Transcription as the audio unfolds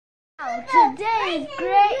Today is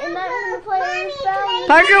great, and I'm gonna play Earthbound.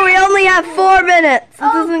 Parker, we only have 4 minutes.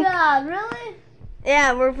 God, really?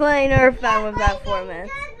 Yeah, we're playing Earthbound with that 4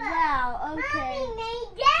 minutes. Wow, okay.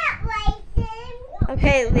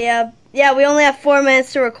 Okay, Leah. Yeah, we only have 4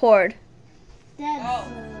 minutes to record.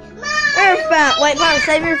 Earthbound. Wait,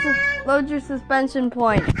 Parker, load your suspension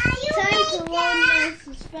point. Time to load my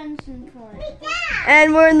suspension point.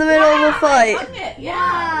 And we're in the middle of a fight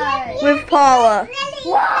with Paula.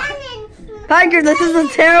 Parker, this is a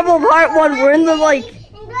terrible part 1. We're in the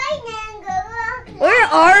where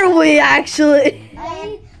are we actually?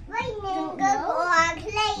 I don't know.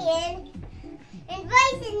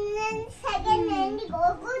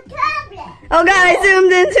 Oh God, I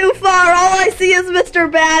zoomed in too far. All I see is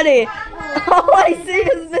Mr. Batty. All I see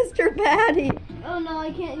is Mr. Batty. Oh no,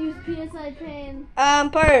 I can't use PSI Pain.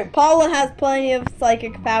 Paula has plenty of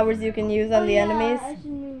psychic powers you can use on the enemies. I should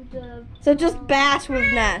move the... So just bash with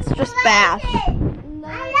Ness. Just bash.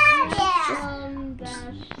 Bash.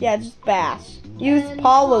 Yeah, just bash. Use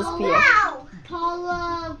Paula's PS.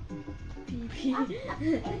 Paula...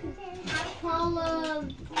 Paula...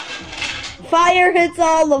 Fire hits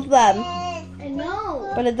all of them. I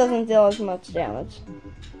know. But it doesn't deal as much damage.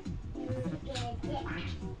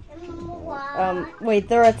 Wait,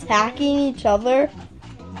 they're attacking each other?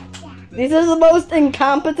 These are the most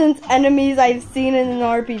incompetent enemies I've seen in an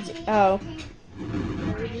RPG. Oh.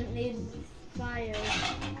 We didn't need fire.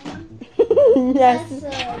 Yes. Do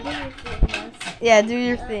your thing, Yeah, do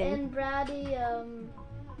your thing. And Brady,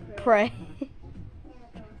 Pray.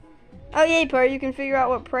 Oh yay, Purr, you can figure out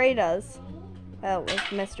what pray does. Oh, if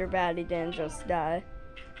Mr. Batty didn't just die.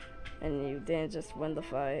 And you didn't just win the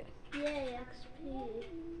fight. Yay, XP.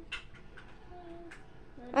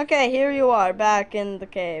 Okay, here you are, back in the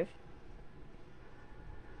cave.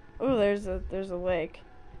 Ooh, there's a lake.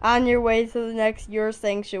 On your way to the next your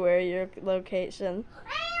sanctuary, your location.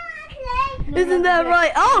 Isn't that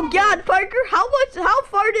right? Oh God, Parker, how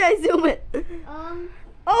far did I zoom it?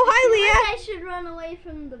 Oh, hi, Leah. I should run away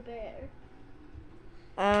from the bear.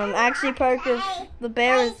 Actually, Parker, the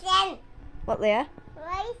bear is... What, Leah?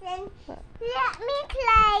 Bryson, let me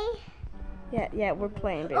play. Yeah, we're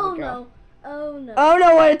playing, baby Oh girl. no. Oh no. Oh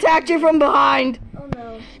no, I attacked you from behind. Oh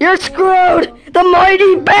no. You're screwed! No. The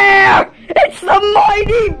mighty bear! It's the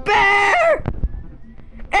mighty bear!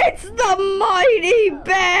 It's the mighty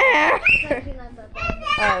bear!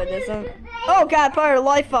 Oh, it isn't. Oh God, Parker,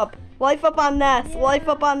 life up. Life up on Ness. Yeah. Life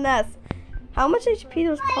up on Ness. How much HP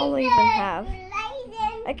does Paula even have?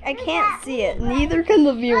 I can't see it. Neither can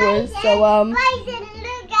the viewers. So Bryson,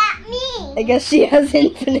 look at me. I guess she has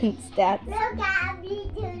infinite stats. Look at me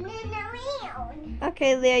turning around.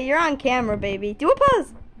 Okay, Leah, you're on camera, baby. Do a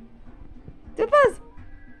pose. Do a pose.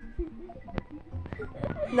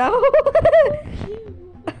 No.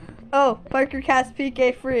 Oh, Parker cast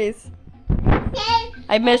PK freeze.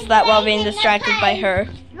 I missed that while being distracted by her.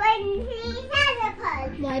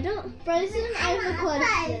 Why don't Bryson? I have a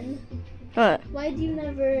question. What? Why do you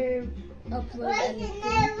never upload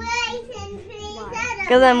anything?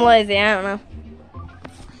 Because I'm lazy. I don't know.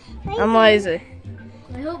 I'm lazy.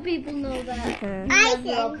 I hope people know that you Bryson.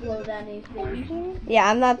 never upload anything. Yeah,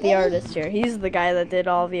 I'm not the artist here. He's the guy that did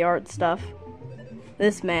all the art stuff.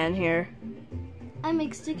 This man here. I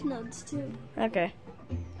make stick notes too. Okay.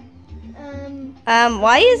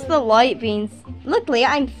 Why why is the light being... Look, Leah,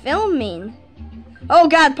 I'm filming. Oh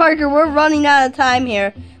God, Parker, we're running out of time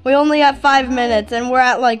here. We only have 5 minutes, and we're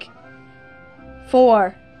at like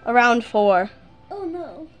 4. Around 4. Oh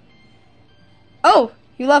no. Oh,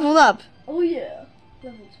 you leveled up. Oh yeah.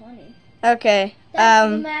 Level 20. Okay.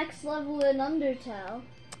 That's the max level in Undertale.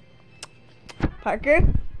 Parker,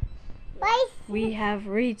 we have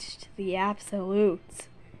reached the absolute.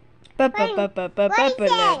 We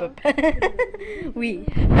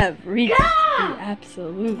have reached the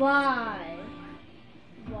absolute. Why?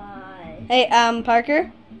 Hey,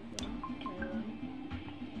 Parker,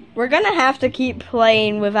 we're gonna have to keep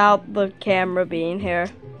playing without the camera being here.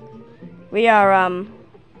 We are,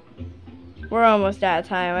 we're almost out of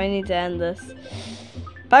time. I need to end this.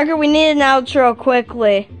 Parker, we need an outro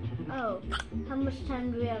quickly. Oh, how much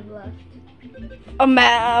time do we have left?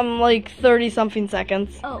 Like 30-something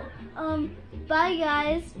seconds. Oh, bye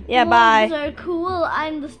guys. Yeah, Wolves bye. are cool.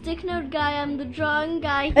 I'm the stick note guy. I'm the drawing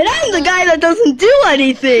guy. And I'm the guy that doesn't do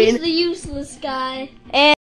anything. He's the useless guy. And